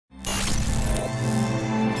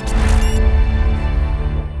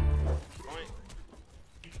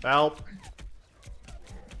Help.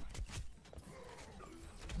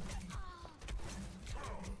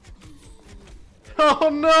 Oh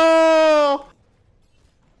no!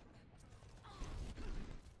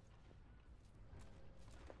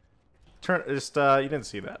 Turn, just, you didn't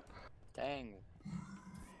see that. Dang.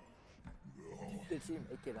 Did she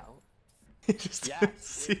make it out? You just didn't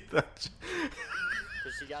see that.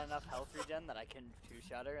 Cause she got enough health regen that I can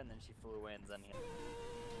two-shot her, and then she flew away and then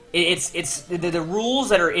It's the rules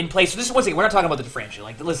that are in place. So this is one thing, we're not talking about the differential.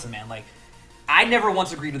 Like, listen, man, like, I never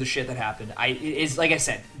once agreed with the shit that happened. It's like I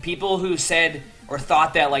said, people who said or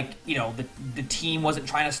thought that, like, you know, the team wasn't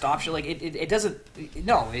trying to stop shit, like, it doesn't,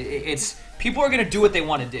 no, it's, people are gonna do what they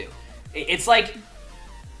want to do. It's like,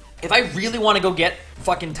 if I really want to go get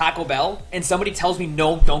fucking Taco Bell, and somebody tells me,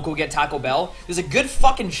 no, don't go get Taco Bell, there's a good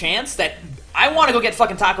fucking chance that I want to go get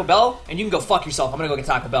fucking Taco Bell, and you can go fuck yourself. I'm gonna go get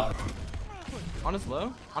Taco Bell. On is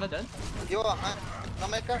low. On a dead. Yo, no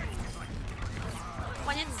maker.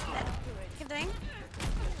 One is dead. Keep doing.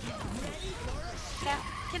 Yeah.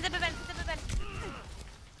 Kill the bubble. Kill the bubble.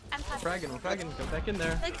 I'm fast. We're fragging. Go back in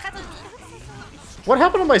there. What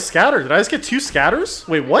happened to my scatter? Did I just get 2 scatters?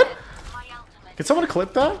 Wait, what? Can someone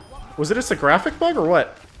clip that? Was it just a graphic bug or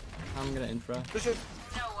what? I'm gonna infra. No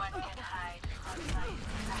one can hide.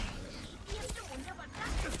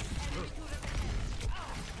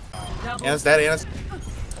 Anna's dead, Anna's.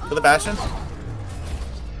 For the Bastion.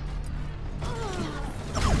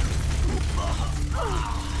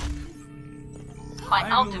 My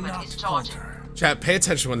ultimate is charging. Chat, pay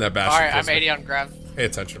attention when that Bastion. Alright, I'm 80 on grab. Pay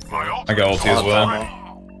attention. I got ulti as well.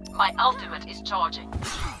 My ultimate is charging.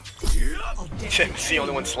 Tim's the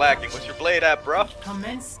only one slacking. What's your blade at, bro?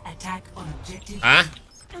 Commence attack on objective. Huh?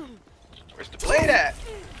 Where's the blade at?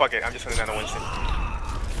 Fuck it, I'm just sending down a Winston.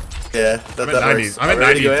 Yeah, that works. I'm at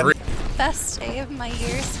 93. Best day of my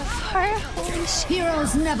year so far. Holy shit.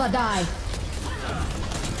 Heroes never die.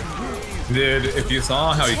 Dude, if you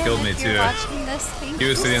saw how he killed me too, he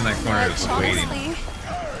was sitting in that corner just waiting.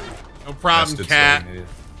 No problem, Cat.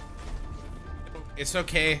 It's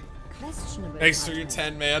okay. Thanks for your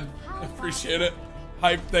 10, man. I appreciate it.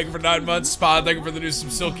 Hype, thank you for 9 months. Spot, thank you for the new some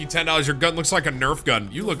silky $10. Your gun looks like a Nerf gun.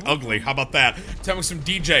 You look ugly. How about that? Tell me some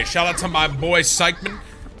DJ. Shout out to my boy Psychman.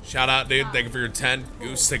 Shout out, dude. Thank you for your 10.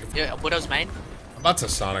 Goose, thank you for... Yeah, Widow's main. I'm about to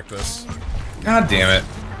Sonic this. God damn it.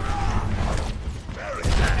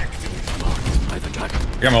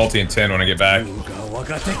 I got my ulti in 10 when I get back.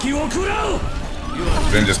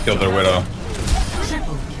 Then just killed their Widow.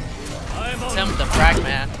 Tim the frag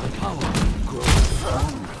man.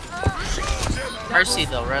 Mercy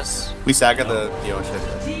though, Russ. We sag at the ocean.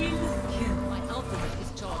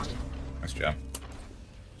 Nice job.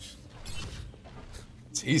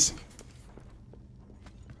 It's easy.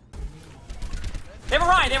 Never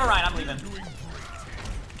mind, I'm leaving.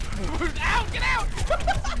 Out, get out!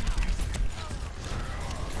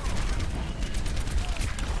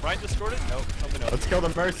 Ryan discorded? Nope. Let's kill the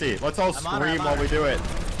Mercy. Let's all scream while we do it.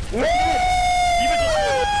 Woo!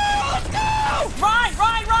 Let's go! Ryan!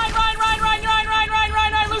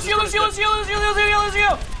 Lucio!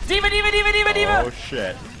 Diva! Oh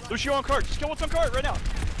shit. Lucio on cart. Just kill what's on cart right now.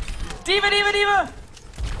 Diva!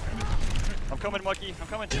 I'm coming, Mucky. I'm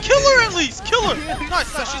coming. Kill her at least! Kill her!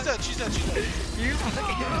 Nice, she's dead.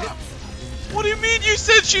 What do you mean you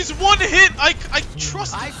said she's one hit? I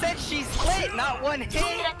trust. I said she's lit, not one hit.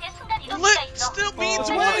 Lit still means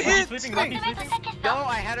one hit. No,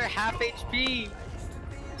 I had her half HP.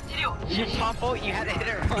 You pop out, you had to hit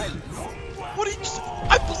her once. What are you?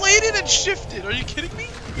 I bladed and shifted. Are you kidding me?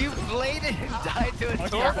 You bladed and died to a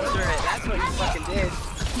torpedo turret. That's what you fucking did.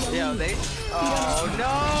 Yo, they. Oh no!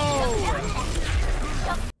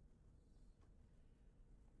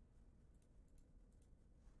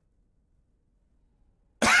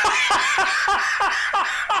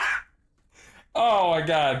 Oh my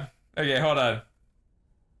god. Okay, hold on.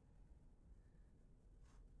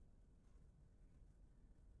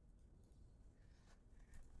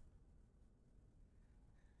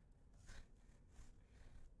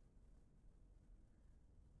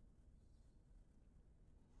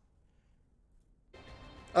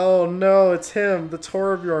 Oh no, it's him, the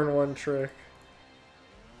Torbjorn one trick.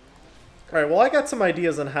 Alright, well I got some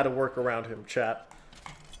ideas on how to work around him, chat.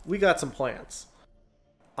 We got some plans.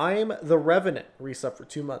 I'm the Revenant, resub for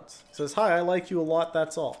 2 months. Says, hi, I like you a lot,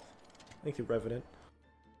 that's all. Thank you, Revenant.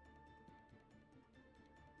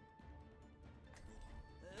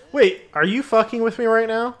 Wait, are you fucking with me right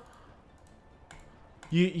now?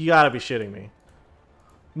 You gotta be shitting me.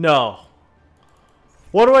 No.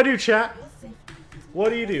 What do I do, chat?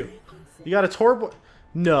 What do? You got a turbo?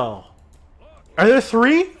 No. Are there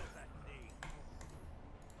 3?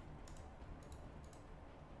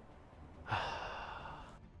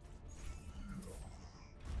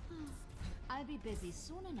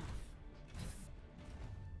 soon enough.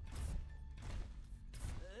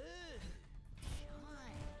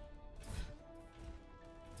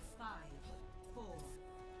 5, 4,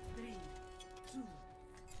 3, 2,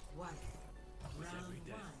 1.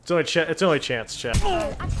 It's only chance, chat.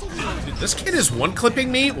 Dude, this kid is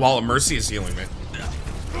one-clipping me while a Mercy is healing me.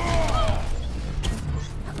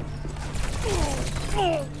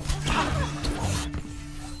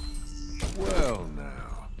 Well,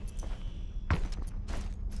 now.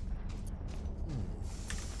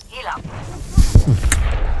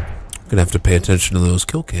 Gonna have to pay attention to those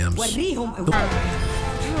kill cams.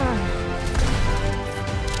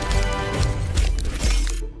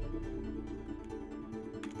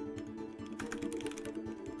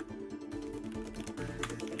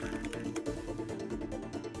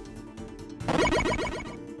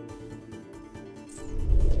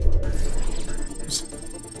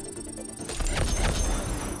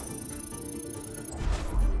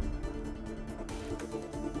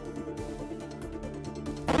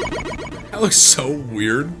 That looks so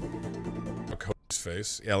weird. A Codey's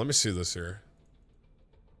face. Yeah, let me see this here.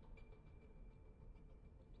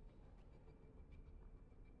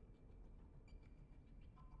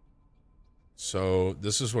 So,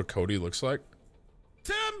 this is what Codey looks like?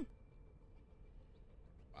 Tim!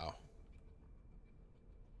 Wow.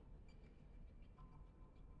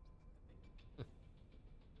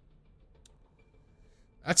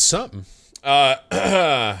 That's something.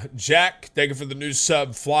 Jack, thank you for the new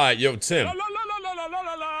sub. Fly. Yo, Tim.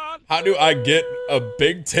 How do I get a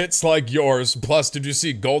big tits like yours? Plus, did you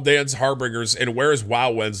see Gold Dance Harbingers and where's WoW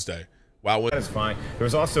Wednesday? Wow, that's fine. There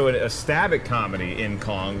was also a Stabic comedy in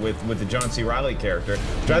Kong with the John C. Reilly character,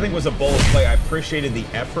 which I think was a bold play. I appreciated the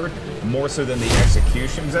effort more so than the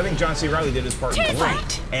execution, because I think John C. Reilly did his part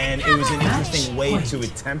great, and it was an interesting way to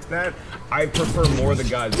attempt that. I prefer more the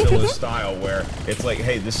Godzilla style, where it's like,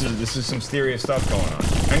 hey, this is some serious stuff going on.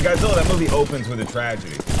 And Godzilla, that movie opens with a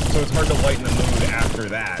tragedy, so it's hard to lighten the mood after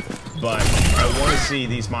that. But I want to see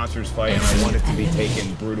these monsters fight, and I want it to be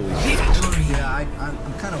taken brutally seriously. Yeah,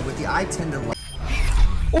 I'm kind of with you. I tend to like...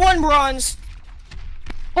 1 bronze!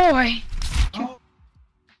 Boy!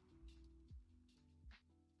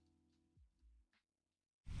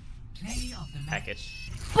 Package.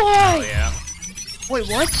 Boy! Oh, yeah. Wait,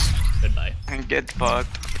 what? Goodbye. And get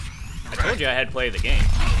fucked. I told you I had to play the game.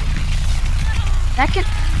 That can...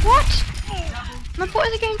 What? My boy,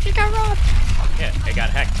 the game just got robbed. Yeah, I got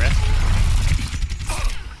hacked, bruh.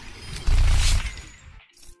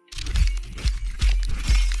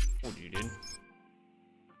 Told you, dude.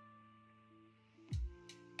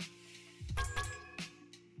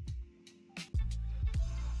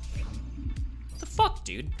 What the fuck,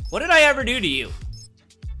 dude? What did I ever do to you?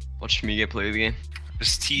 Watch me get play the game.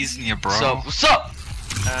 Just teasing you, bro. What's up?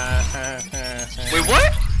 Wait,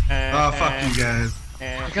 what? Oh, fuck you guys.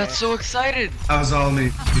 I got so excited. That was all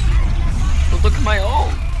me. But look at my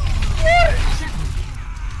ult.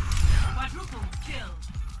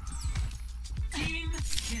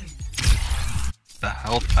 The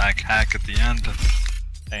health pack hack at the end.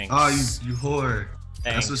 Thanks. Oh, you whore.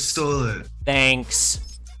 Thanks. That's what stole it.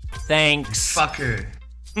 Thanks. Thanks. Fucker.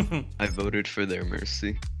 I voted for their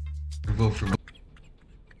mercy. Vote for me.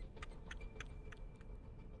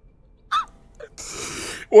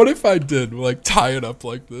 What if I did, like, tie it up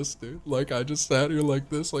like this, dude? Like, I just sat here like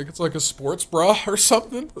this, like it's like a sports bra or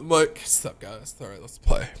something? I'm like, what's up, guys? Alright, let's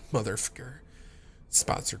play. Motherfucker.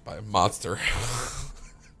 Sponsored by a monster.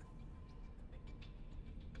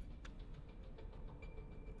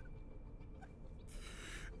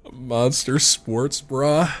 A monster sports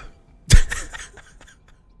bra?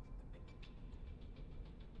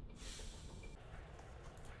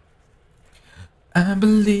 I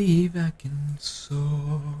believe I can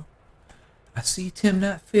soar. I see Tim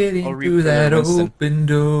not fitting through that open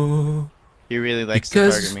door. He really likes to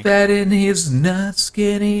because target me. he's fat and he's not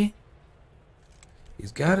skinny.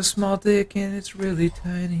 He's got a small dick and it's really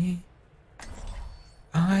tiny.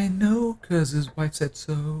 I know, cause his wife said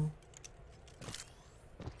so.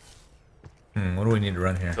 What do we need to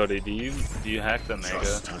run here? Codey, do you hack the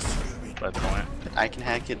mega by point? I can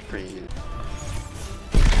hack it for you.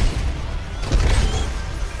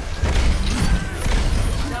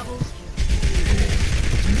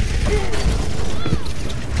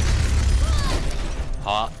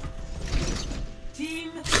 Hot.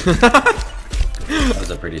 That was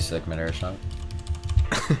a pretty sick mid-air shot.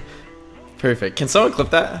 Perfect. Can someone clip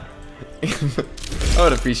that? I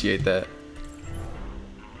would appreciate that.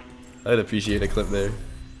 I'd appreciate a clip there.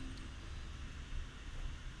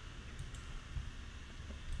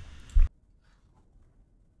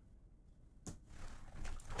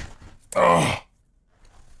 Oh.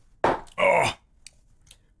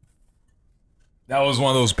 That was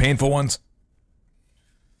one of those painful ones.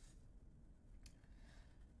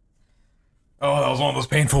 Oh, that was one of those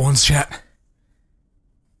painful ones, chat.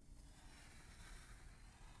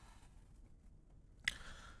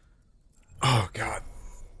 Oh, God.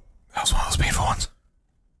 That was one of those painful ones.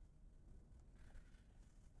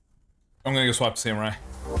 I'm gonna go swap to Samurai.